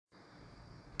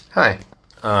Hi,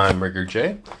 I'm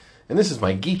RiggerJay, and this is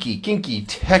my geeky, kinky,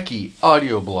 techie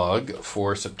audio blog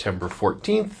for September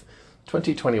 14th,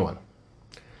 2021.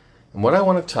 And what I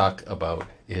want to talk about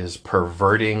is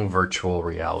perverting virtual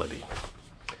reality.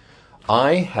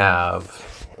 I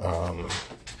have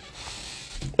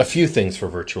a few things for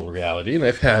virtual reality, and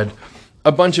I've had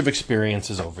a bunch of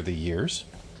experiences over the years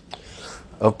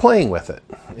of playing with it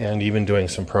and even doing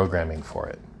some programming for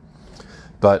it.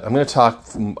 But I'm going to talk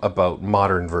about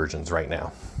modern versions right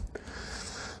now.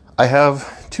 I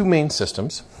have two main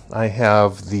systems. I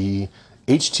have the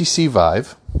HTC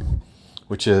Vive,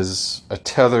 which is a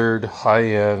tethered,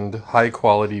 high-end,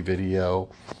 high-quality video,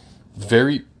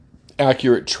 very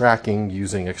accurate tracking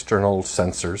using external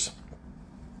sensors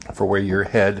for where your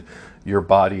head, your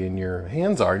body, and your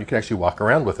hands are, and you can actually walk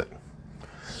around with it.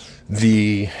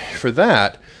 For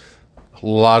that, a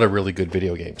lot of really good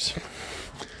video games.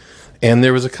 And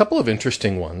there was a couple of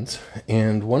interesting ones,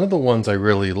 and one of the ones I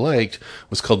really liked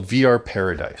was called VR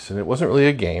Paradise, and it wasn't really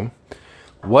a game.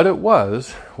 What it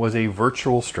was a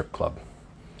virtual strip club.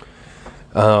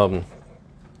 And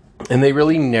they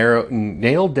really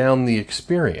nailed down the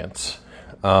experience.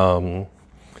 And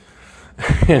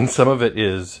some of it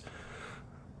is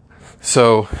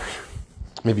so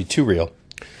maybe too real.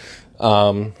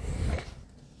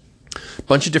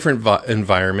 Bunch of different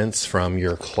environments, from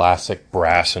your classic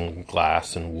brass and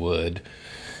glass and wood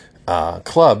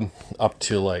club up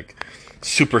to like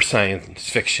super science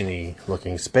fiction-y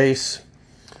looking space.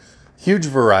 Huge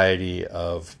variety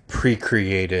of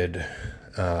pre-created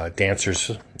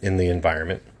dancers in the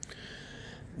environment.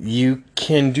 You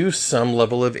can do some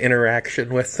level of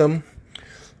interaction with them,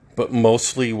 but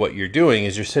mostly what you're doing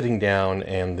is you're sitting down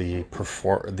and the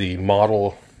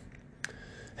model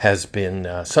has been,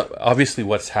 obviously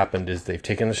what's happened is they've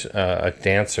taken a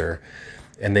dancer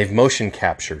and they've motion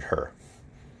captured her.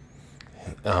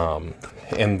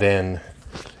 And then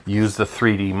use the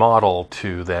 3D model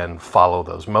to then follow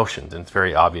those motions. And it's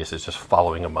very obvious, it's just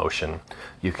following a motion.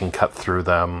 You can cut through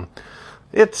them.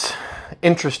 It's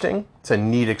interesting. It's a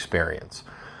neat experience.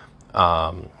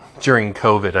 During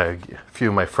COVID, a few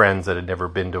of my friends that had never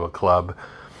been to a club,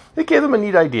 it gave them a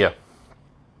neat idea.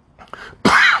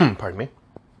 Pardon me.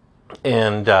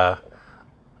 And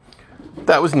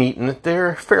that was neat, and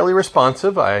they're fairly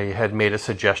responsive. I had made a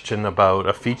suggestion about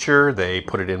a feature. They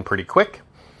put it in pretty quick.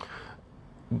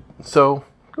 So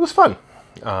it was fun.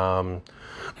 Pardon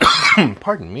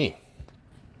me.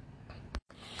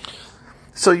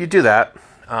 So you do that.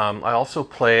 I also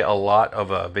play a lot of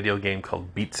a video game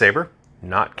called Beat Saber.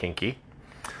 Not kinky.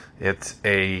 It's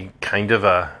a kind of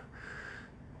a,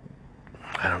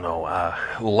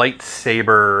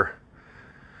 lightsaber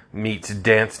meets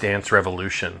Dance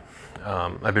Revolution.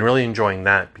 I've been really enjoying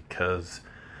that because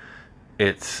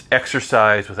it's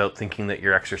exercise without thinking that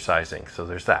you're exercising. So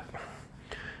there's that.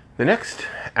 The next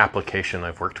application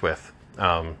I've worked with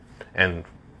and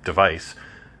device,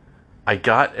 I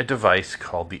got a device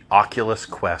called the Oculus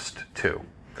Quest 2.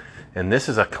 And this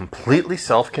is a completely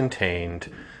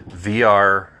self-contained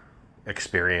VR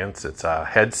experience. It's a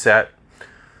headset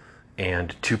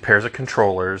and two pairs of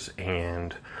controllers,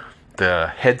 and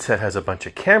the headset has a bunch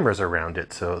of cameras around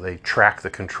it, so they track the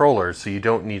controllers, so you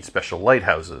don't need special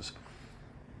lighthouses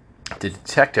to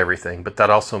detect everything, but that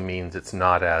also means it's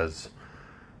not as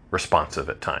responsive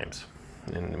at times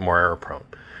and more error prone.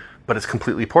 But it's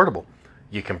completely portable.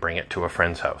 You can bring it to a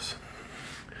friend's house.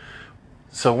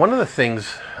 So one of the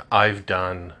things I've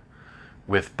done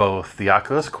with both the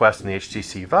Oculus Quest and the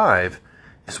HTC Vive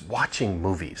is watching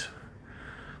movies.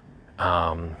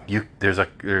 You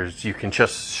can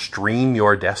just stream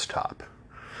your desktop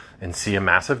and see a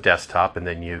massive desktop, and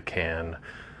then you can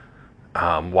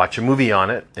watch a movie on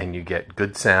it, and you get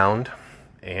good sound,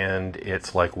 and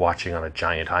it's like watching on a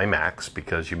giant IMAX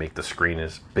because you make the screen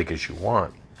as big as you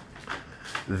want.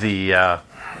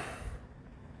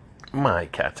 My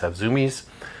cats have zoomies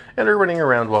and are running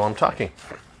around while I'm talking.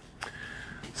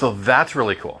 So that's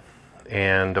really cool.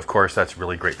 And of course, that's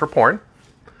really great for porn.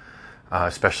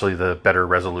 Especially the better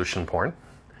resolution porn.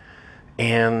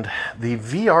 And the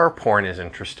VR porn is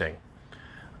interesting.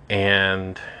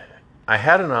 And I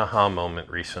had an aha moment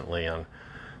recently on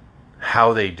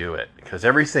how they do it. Because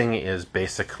everything is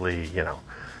basically,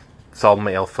 it's all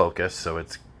male focused. So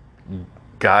it's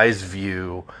guy's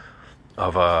view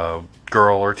of a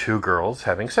girl or two girls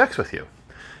having sex with you.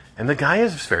 And the guy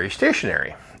is very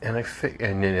stationary. And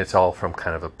it's all from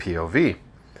kind of a POV.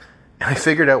 And I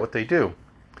figured out what they do.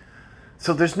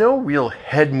 So there's no real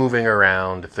head moving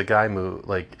around. If the guy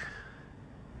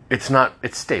it's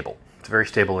stable. It's a very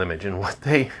stable image. And what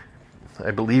I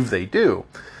believe they do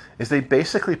is they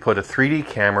basically put a 3D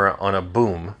camera on a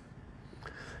boom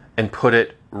and put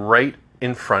it right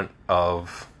in front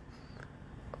of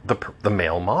the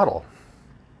male model.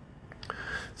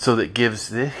 So that gives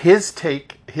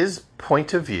his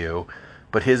point of view,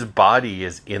 but his body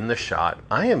is in the shot.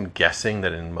 I am guessing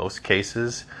that in most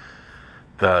cases,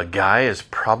 the guy is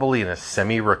probably in a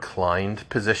semi-reclined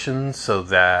position so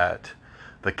that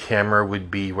the camera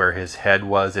would be where his head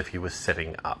was if he was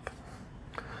sitting up.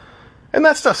 And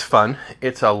that stuff's fun.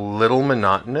 It's a little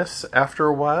monotonous after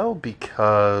a while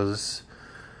because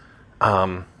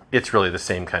it's really the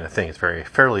same kind of thing. It's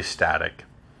fairly static.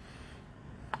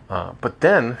 But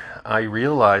then I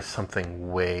realized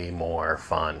something way more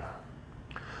fun.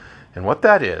 And what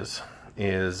that is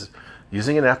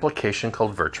using an application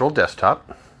called Virtual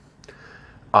Desktop,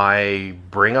 I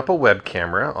bring up a web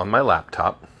camera on my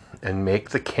laptop and make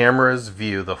the camera's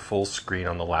view the full screen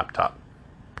on the laptop.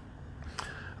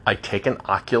 I take an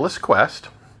Oculus Quest,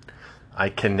 I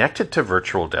connect it to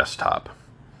Virtual Desktop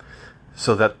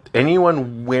so that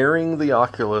anyone wearing the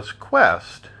Oculus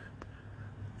Quest,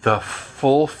 the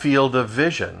full field of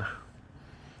vision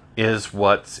is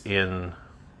what's in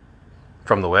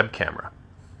from the web camera.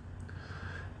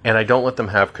 And I don't let them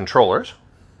have controllers.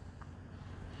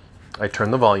 I turn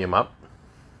the volume up.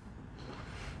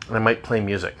 And I might play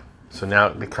music. So now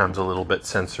it becomes a little bit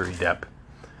sensory depth.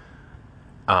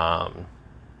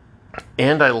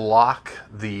 And I lock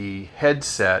the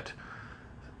headset,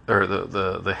 or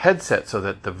the headset, so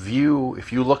that the view,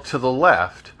 if you look to the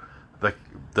left,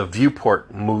 the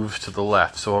viewport moves to the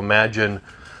left. So imagine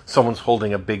someone's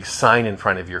holding a big sign in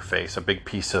front of your face, a big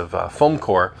piece of foam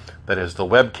core that is the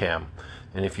webcam.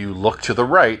 And if you look to the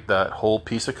right, that whole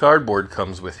piece of cardboard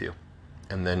comes with you.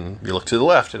 And then you look to the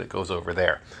left and it goes over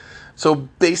there. So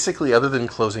basically, other than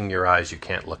closing your eyes, you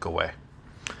can't look away.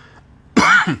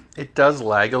 It does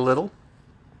lag a little,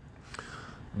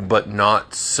 but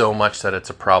not so much that it's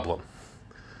a problem.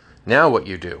 Now what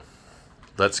you do,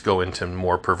 let's go into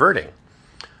more perverting.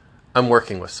 I'm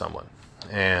working with someone,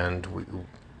 and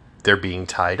they're being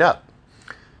tied up.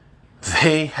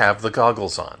 They have the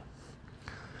goggles on.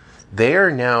 They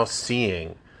are now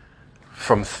seeing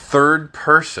from third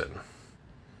person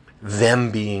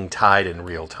them being tied in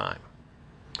real time.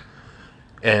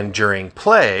 And during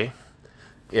play,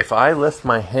 if I lift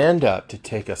my hand up to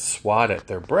take a swat at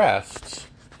their breasts,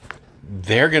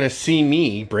 they're going to see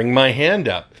me bring my hand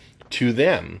up to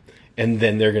them, and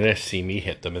then they're going to see me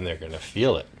hit them, and they're going to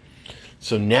feel it.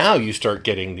 So now you start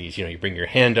getting these, you bring your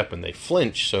hand up and they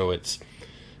flinch, so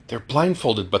they're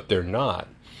blindfolded, but they're not.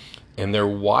 And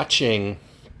they're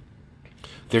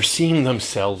seeing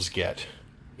themselves get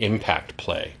impact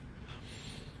play.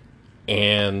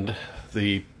 And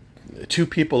the two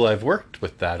people I've worked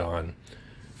with that on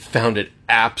found it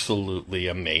absolutely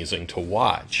amazing to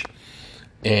watch.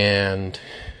 And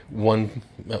one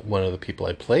of the people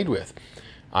I played with,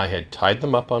 I had tied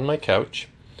them up on my couch,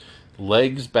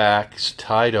 legs back,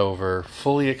 tied over,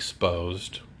 fully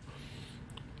exposed,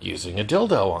 using a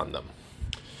dildo on them.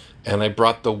 And I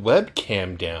brought the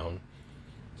webcam down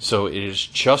so it is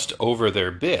just over their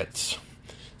bits.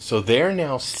 So they're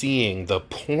now seeing the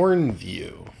porn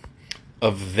view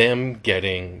of them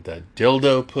getting the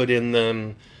dildo put in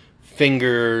them,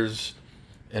 fingers,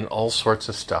 and all sorts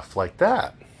of stuff like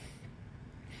that.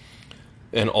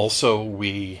 And also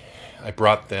I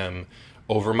brought them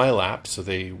over my lap, so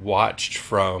they watched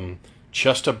from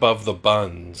just above the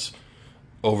buns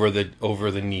over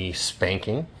the knee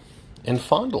spanking and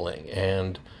fondling,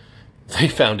 and they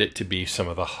found it to be some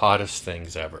of the hottest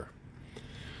things ever.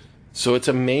 So it's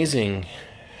amazing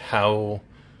how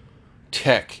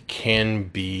tech can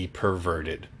be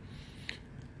perverted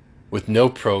with no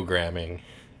programming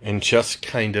and just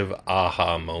kind of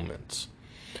aha moments.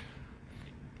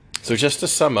 So just to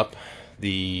sum up,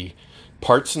 the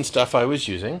parts and stuff I was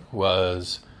using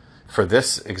was, for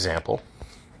this example,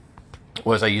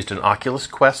 I used an Oculus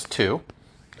Quest 2.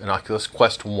 An Oculus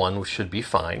Quest 1 should be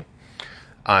fine.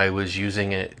 I was using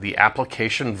the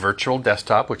application Virtual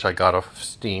Desktop, which I got off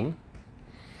Steam,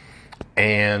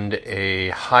 and a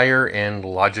higher-end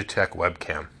Logitech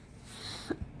webcam.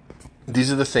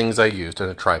 These are the things I used,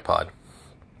 and a tripod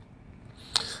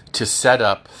to set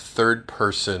up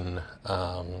third-person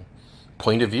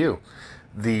point of view.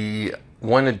 The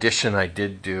one addition I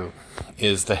did do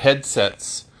is the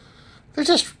headsets. They're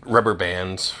just rubber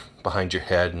bands behind your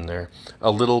head, and they're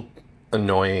a little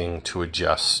annoying to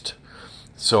adjust.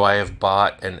 So I have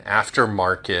bought an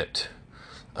aftermarket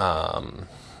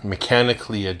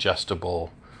mechanically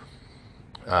adjustable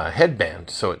headband,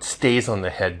 so it stays on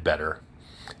the head better,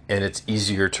 and it's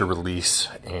easier to release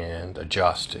and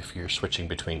adjust if you're switching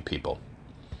between people.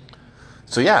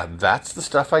 So yeah, that's the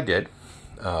stuff I did.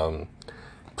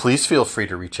 Please feel free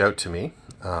to reach out to me.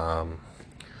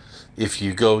 If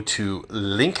you go to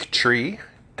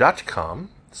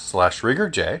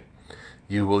linktree.com/RiggerJay,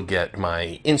 you will get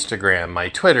my Instagram, my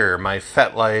Twitter, my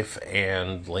FetLife,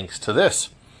 and links to this.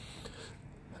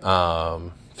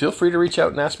 Feel free to reach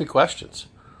out and ask me questions.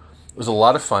 It was a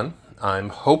lot of fun. I'm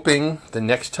hoping the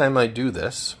next time I do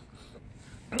this,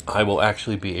 I will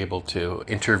actually be able to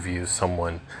interview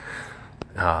someone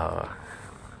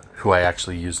who I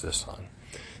actually use this on.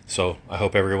 So I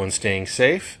hope everyone's staying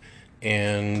safe,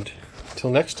 and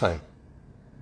till next time.